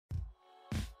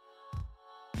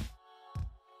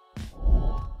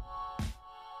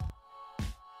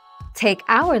Take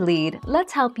our lead,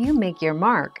 let's help you make your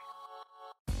mark.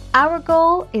 Our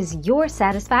goal is your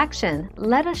satisfaction.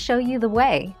 Let us show you the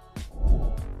way.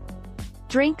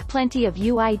 Drink plenty of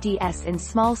UIDs in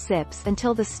small sips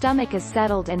until the stomach is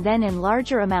settled, and then in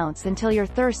larger amounts until your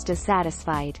thirst is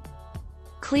satisfied.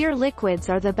 Clear liquids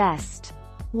are the best.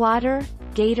 Water,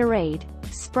 Gatorade,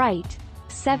 Sprite,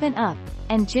 7-Up,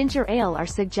 and ginger ale are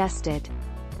suggested.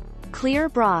 Clear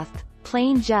broth,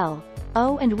 plain gel,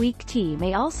 and weak tea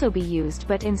may also be used,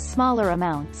 but in smaller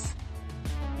amounts.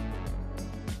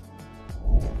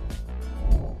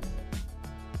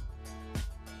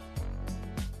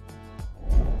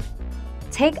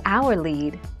 Take our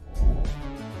lead.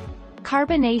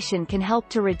 Carbonation can help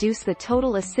to reduce the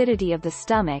total acidity of the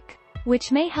stomach,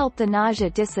 which may help the nausea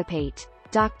dissipate,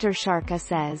 Dr. Sharka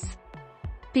says.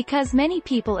 Because many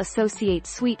people associate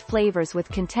sweet flavors with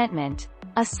contentment,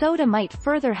 a soda might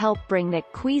further help bring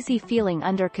that queasy feeling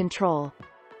under control.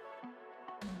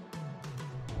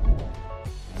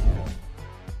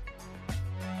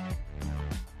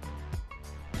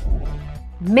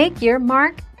 Make your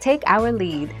mark, take our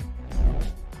lead.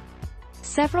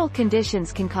 Several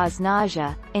conditions can cause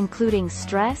nausea, including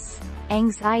stress,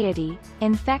 anxiety,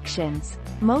 infections,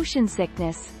 motion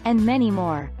sickness, and many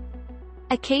more.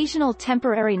 Occasional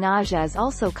temporary nausea is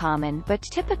also common, but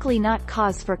typically not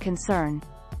cause for concern.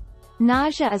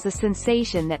 Nausea is a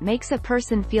sensation that makes a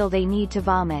person feel they need to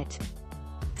vomit.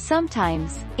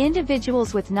 Sometimes,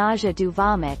 individuals with nausea do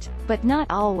vomit, but not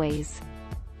always.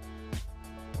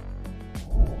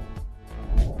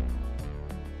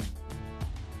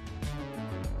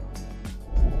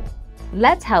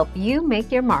 Let's help you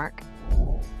make your mark.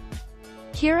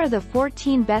 Here are the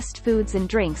 14 best foods and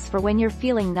drinks for when you're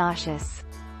feeling nauseous.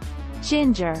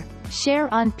 Ginger.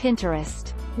 Share on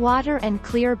Pinterest. Water and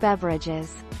clear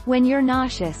beverages. When you're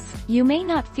nauseous, you may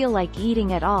not feel like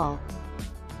eating at all.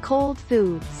 Cold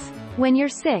foods. When you're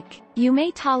sick, you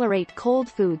may tolerate cold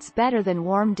foods better than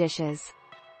warm dishes.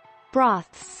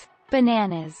 Broths.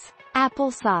 Bananas.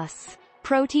 Applesauce.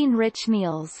 Protein-rich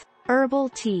meals. Herbal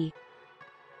tea.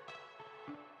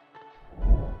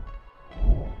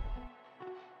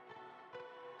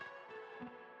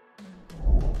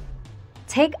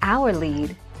 Take our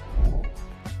lead.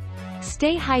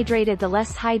 Stay hydrated. The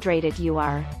less hydrated you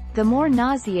are, the more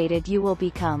nauseated you will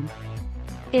become.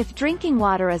 If drinking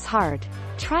water is hard,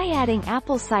 try adding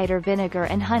apple cider vinegar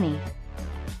and honey.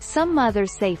 Some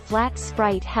mothers say flat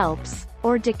Sprite helps,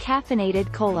 or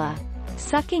decaffeinated cola.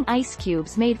 Sucking ice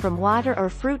cubes made from water or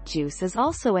fruit juice is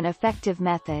also an effective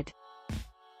method.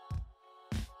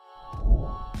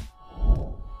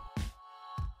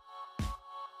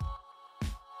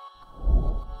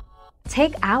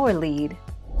 Take our lead.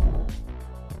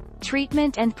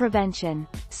 Treatment and prevention.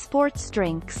 Sports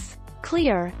drinks.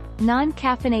 Clear,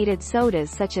 non-caffeinated sodas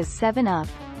such as 7-Up,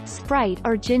 Sprite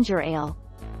or ginger ale.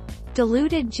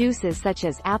 Diluted juices such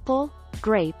as apple,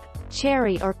 grape,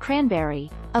 cherry or cranberry.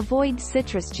 Avoid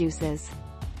citrus juices.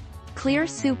 Clear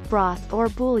soup broth or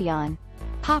bouillon.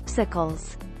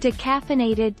 Popsicles.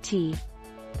 Decaffeinated tea.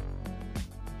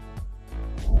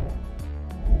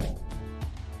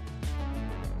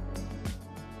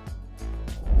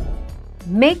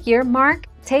 Make your mark,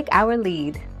 take our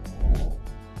lead.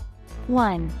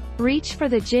 1. Reach for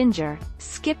the ginger,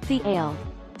 skip the ale.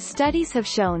 Studies have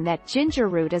shown that ginger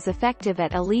root is effective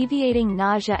at alleviating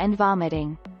nausea and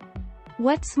vomiting.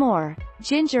 What's more,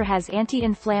 ginger has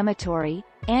anti-inflammatory,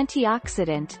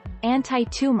 antioxidant,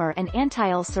 anti-tumor and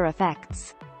anti-ulcer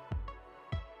effects.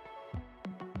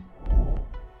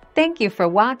 Thank you for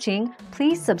watching.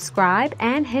 Please subscribe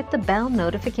and hit the bell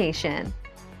notification.